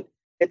 right?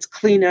 It's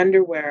clean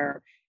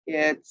underwear.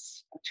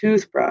 It's a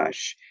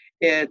toothbrush.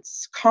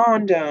 It's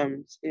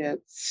condoms.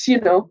 It's,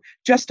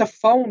 just a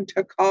phone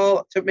to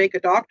call to make a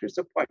doctor's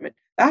appointment.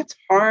 That's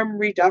harm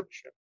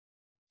reduction.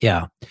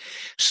 Yeah.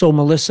 So,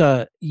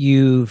 Melissa,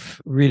 you've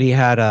really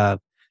had a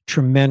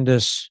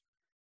tremendous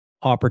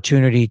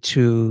opportunity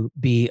to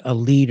be a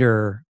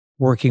leader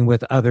working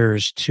with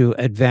others to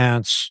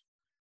advance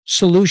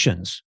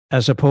solutions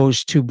as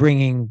opposed to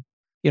bringing,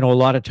 a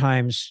lot of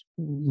times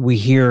we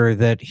hear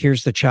that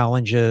here's the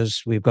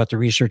challenges, we've got the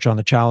research on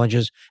the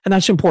challenges, and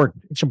that's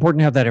important. It's important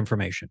to have that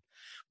information.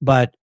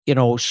 But,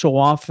 so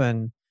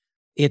often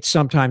it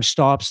sometimes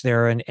stops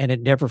there and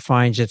it never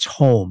finds its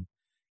home.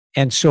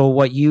 And so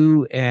what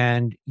you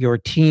and your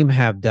team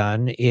have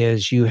done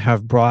is you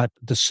have brought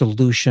the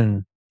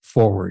solution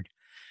forward.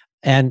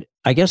 And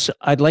I guess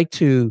I'd like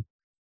to,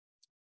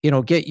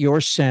 get your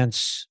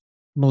sense,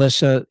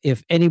 Melissa,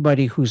 if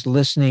anybody who's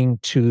listening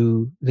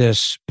to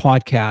this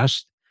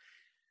podcast,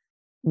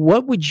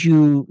 what would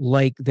you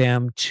like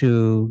them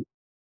to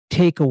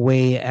take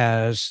away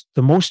as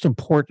the most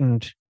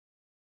important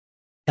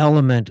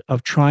element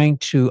of trying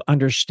to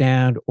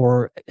understand,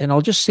 and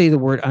I'll just say the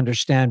word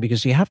understand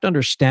because you have to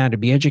understand to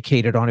be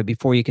educated on it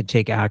before you can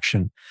take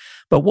action.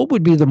 But what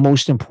would be the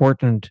most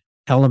important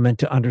element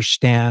to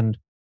understand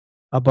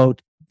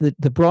about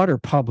the broader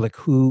public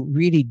who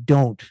really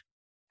don't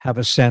have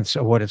a sense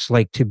of what it's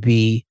like to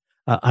be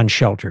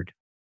unsheltered?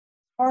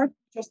 Hard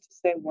just to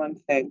say one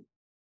thing.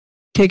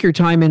 Take your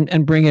time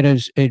and bring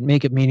it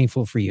make it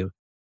meaningful for you.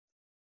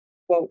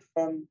 Quote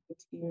from the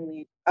team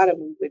lead,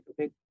 Adam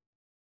Wiggling,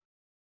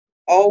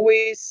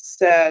 always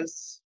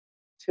says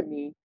to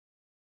me,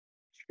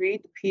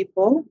 treat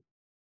people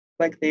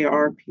like they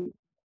are people.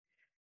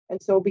 And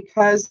so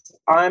because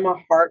I'm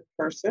a heart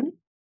person,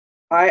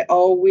 I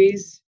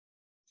always,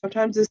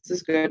 sometimes this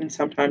is good and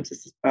sometimes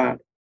this is bad.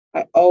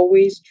 I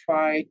always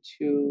try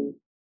to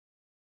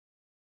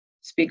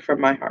speak from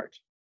my heart.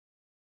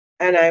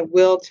 And I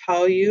will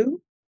tell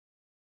you,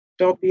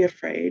 don't be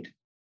afraid.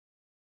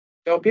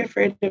 Don't be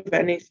afraid of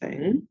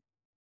anything.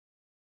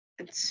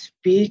 And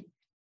speak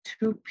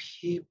to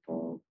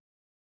people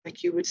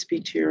like you would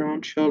speak to your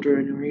own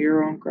children or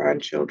your own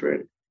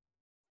grandchildren,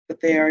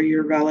 that they are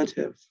your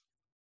relative.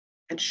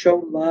 And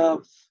show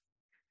love.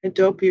 And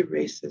don't be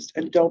racist.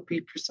 And don't be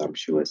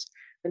presumptuous.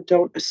 And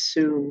don't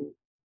assume,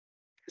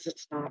 because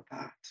it's not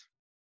that.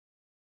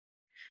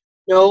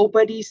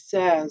 Nobody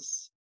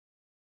says,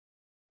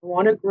 I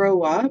want to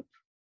grow up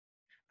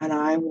and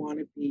I want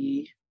to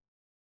be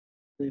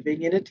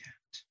living in a tent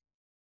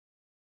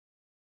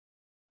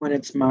when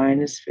it's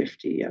minus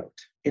 50 out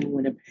in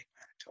Winnipeg,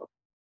 Manitoba.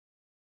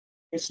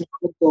 It's not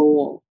a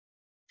goal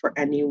for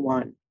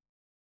anyone.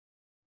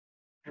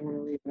 I'm going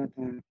to leave it at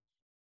that.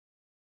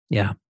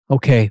 Yeah.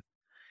 Okay.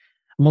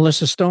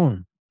 Melissa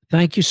Stone,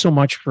 thank you so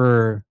much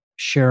for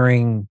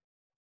sharing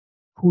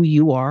who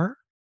you are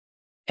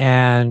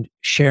and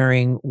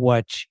sharing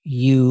what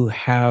you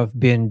have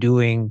been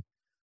doing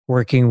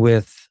working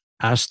with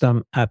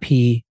Astam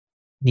Api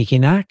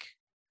Nikinak,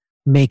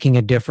 making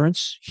a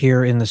difference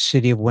here in the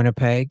city of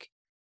Winnipeg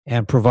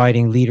and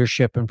providing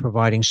leadership and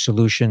providing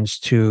solutions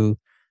to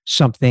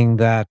something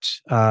that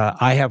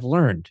I have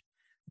learned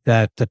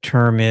that the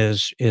term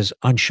is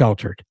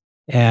unsheltered.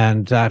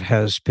 And that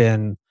has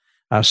been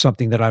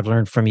something that I've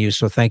learned from you.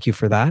 So thank you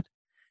for that.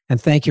 And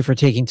thank you for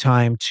taking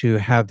time to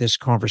have this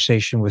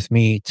conversation with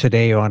me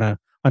today on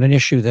an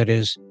issue that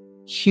is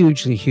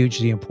hugely,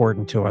 hugely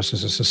important to us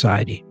as a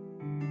society.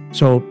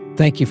 So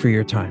thank you for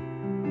your time.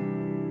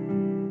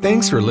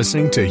 Thanks for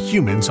listening to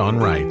Humans on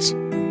Rights.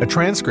 A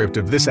transcript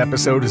of this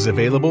episode is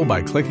available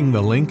by clicking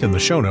the link in the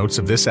show notes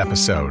of this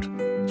episode.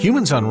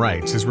 Humans on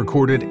Rights is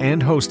recorded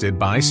and hosted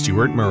by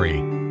Stuart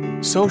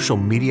Murray. Social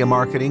media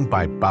marketing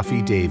by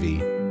Buffy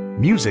Davey.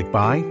 Music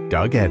by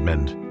Doug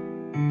Edmond.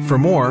 For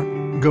more,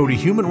 go to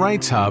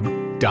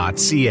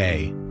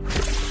humanrightshub.ca.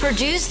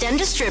 Produced and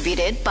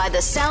distributed by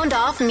the Sound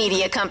Off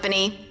Media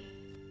Company.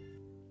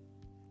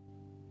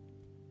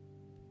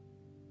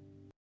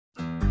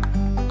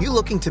 You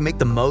looking to make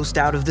the most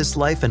out of this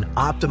life and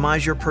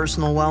optimize your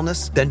personal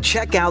wellness? Then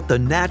check out the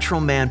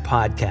Natural Man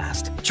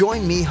Podcast.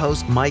 Join me,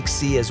 host Mike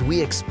C., as we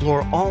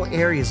explore all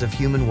areas of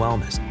human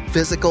wellness,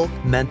 physical,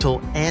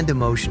 mental, and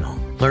emotional.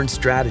 Learn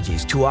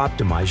strategies to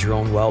optimize your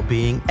own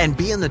well-being and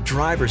be in the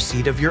driver's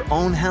seat of your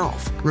own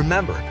health.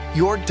 Remember,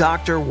 your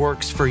doctor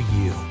works for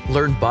you.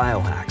 Learn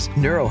biohacks,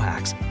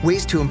 neurohacks,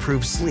 ways to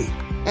improve sleep,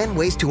 and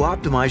ways to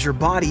optimize your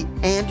body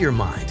and your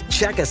mind.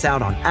 Check us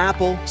out on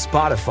Apple,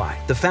 Spotify,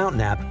 the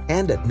Fountain app,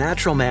 and at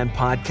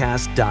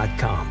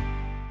naturalmanpodcast.com.